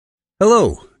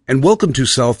Hello, and welcome to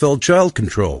Salfeld Child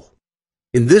Control.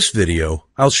 In this video,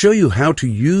 I'll show you how to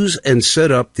use and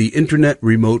set up the Internet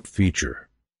Remote feature.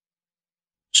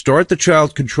 Start the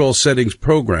Child Control Settings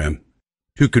program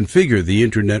to configure the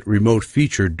Internet Remote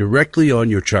feature directly on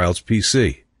your child's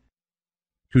PC.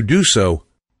 To do so,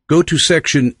 go to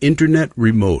section Internet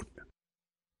Remote.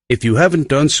 If you haven't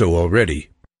done so already,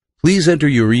 please enter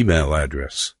your email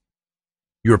address.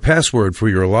 Your password for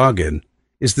your login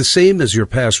is the same as your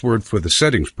password for the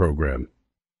settings program.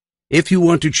 If you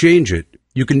want to change it,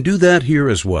 you can do that here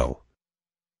as well.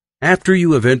 After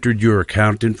you have entered your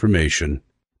account information,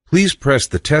 please press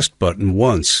the test button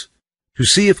once to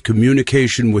see if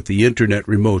communication with the Internet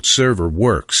Remote server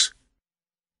works.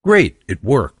 Great, it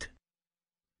worked.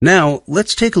 Now,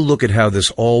 let's take a look at how this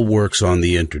all works on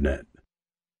the Internet.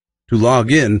 To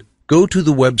log in, go to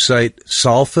the website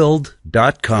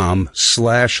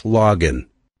salfeld.com/login.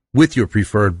 with your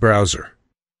preferred browser.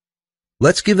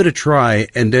 Let's give it a try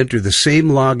and enter the same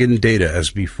login data as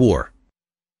before.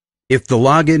 If the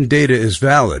login data is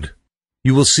valid,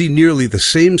 you will see nearly the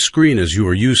same screen as you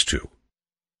are used to.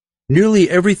 Nearly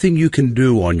everything you can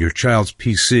do on your child's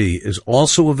PC is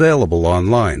also available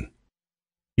online.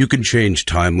 You can change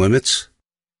time limits,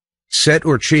 set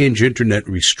or change internet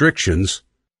restrictions,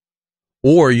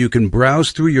 or you can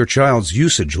browse through your child's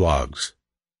usage logs.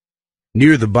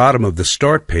 Near the bottom of the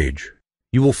Start page,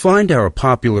 you will find our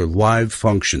popular live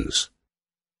functions.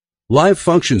 Live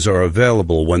functions are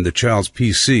available when the child's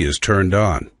PC is turned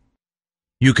on.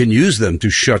 You can use them to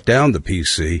shut down the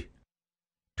PC,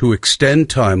 to extend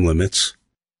time limits,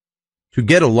 to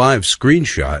get a live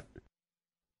screenshot,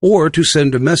 or to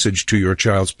send a message to your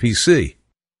child's PC.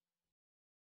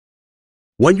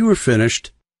 When you are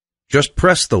finished, just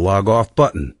press the Log Off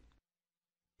button.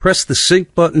 Press the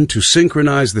Sync button to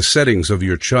synchronize the settings of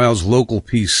your child's local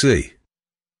PC.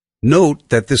 Note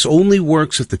that this only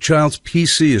works if the child's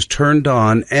PC is turned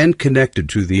on and connected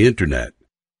to the Internet.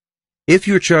 If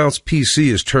your child's PC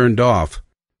is turned off,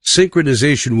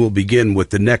 synchronization will begin with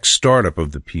the next startup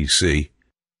of the PC,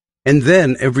 and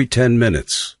then every 10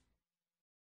 minutes.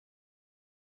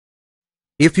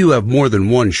 If you have more than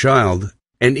one child,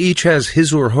 and each has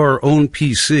his or her own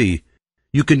PC,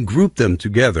 you can group them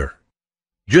together.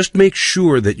 Just make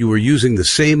sure that you are using the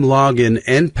same login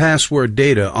and password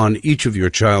data on each of your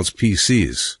child's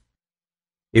PCs.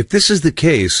 If this is the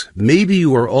case, maybe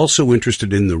you are also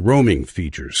interested in the roaming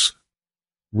features.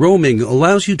 Roaming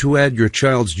allows you to add your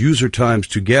child's user times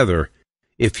together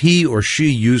if he or she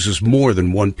uses more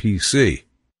than one PC.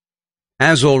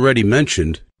 As already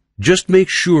mentioned, just make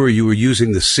sure you are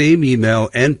using the same email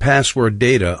and password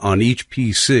data on each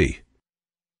PC.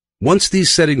 Once these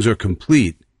settings are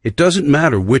complete, it doesn't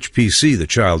matter which PC the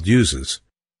child uses.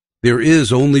 There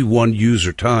is only one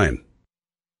user time.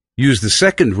 Use the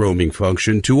second roaming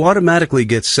function to automatically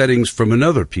get settings from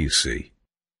another PC.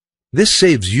 This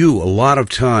saves you a lot of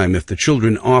time if the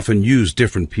children often use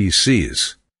different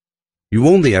PCs. You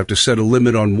only have to set a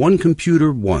limit on one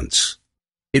computer once.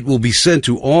 It will be sent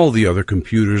to all the other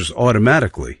computers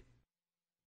automatically.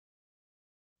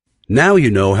 Now you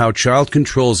know how Child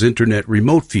Control's Internet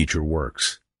Remote feature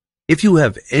works. If you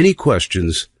have any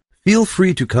questions, feel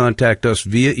free to contact us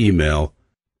via email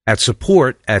at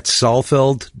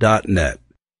support@salfeld.net.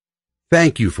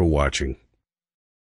 Thank you for watching.